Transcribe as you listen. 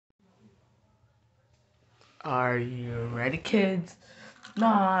Are you ready, kids?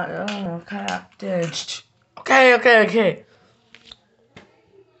 Not Captain. Okay.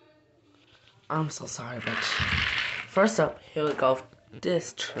 I'm so sorry, but first up, here we go.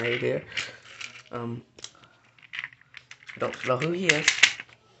 This trader. Don't know who he is.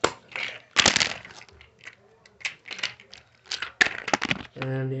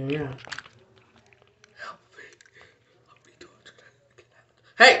 And here we are. Help me to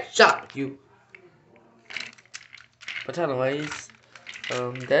Hey, shut you. But anyways,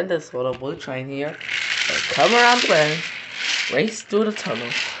 then this little blue train here come around the bend, race through the tunnel,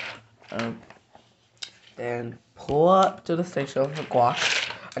 then pull up to the station with guac.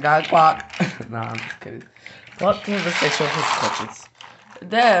 I got guac. Nah, I'm just kidding. Pull up to the station with his coaches.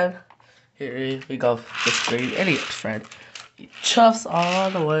 Then here we go, this green idiot friend. He chuffs all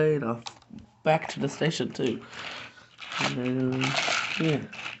the way back to the station too. And yeah.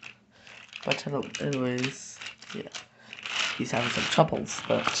 But anyways, yeah. He's having some troubles,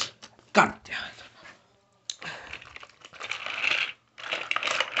 but god damn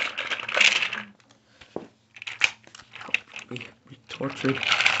it. Be tortured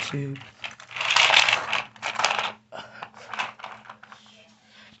too.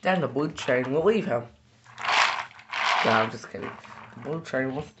 Then the blue train will leave him. No, I'm just kidding. The blue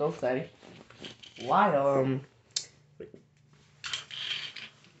train will still stay. While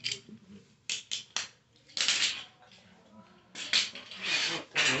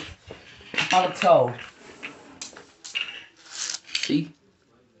on a toe. See?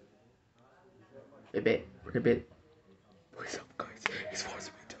 Ribbit. What's up, guys? He's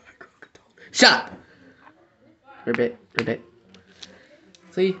forcing me to like crocodile. Shut up! Ribbit.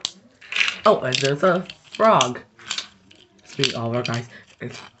 See? Oh, and there's a frog. See, over, guys.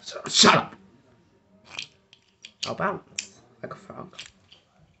 Shut up! I'll bounce like a frog.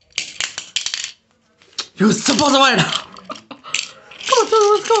 You're supposed to win! Come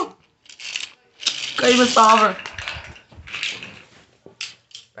on, let's go! Game is over.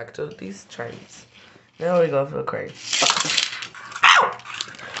 Back to these trains. Now we go for the crane. Ow!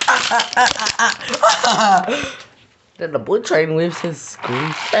 Then the blue train leaves his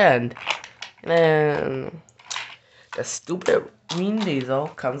green friend. And then the stupid green diesel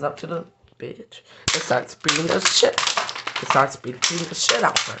comes up to the bitch and starts beating the shit. He starts beating the shit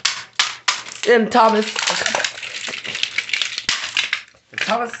out of her. Then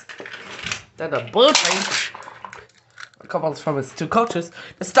then the blue train comes from his two coaches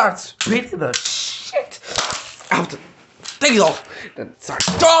and starts beating the shit out of Diesel. Then starts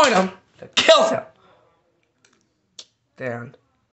throwing him to kill him. Then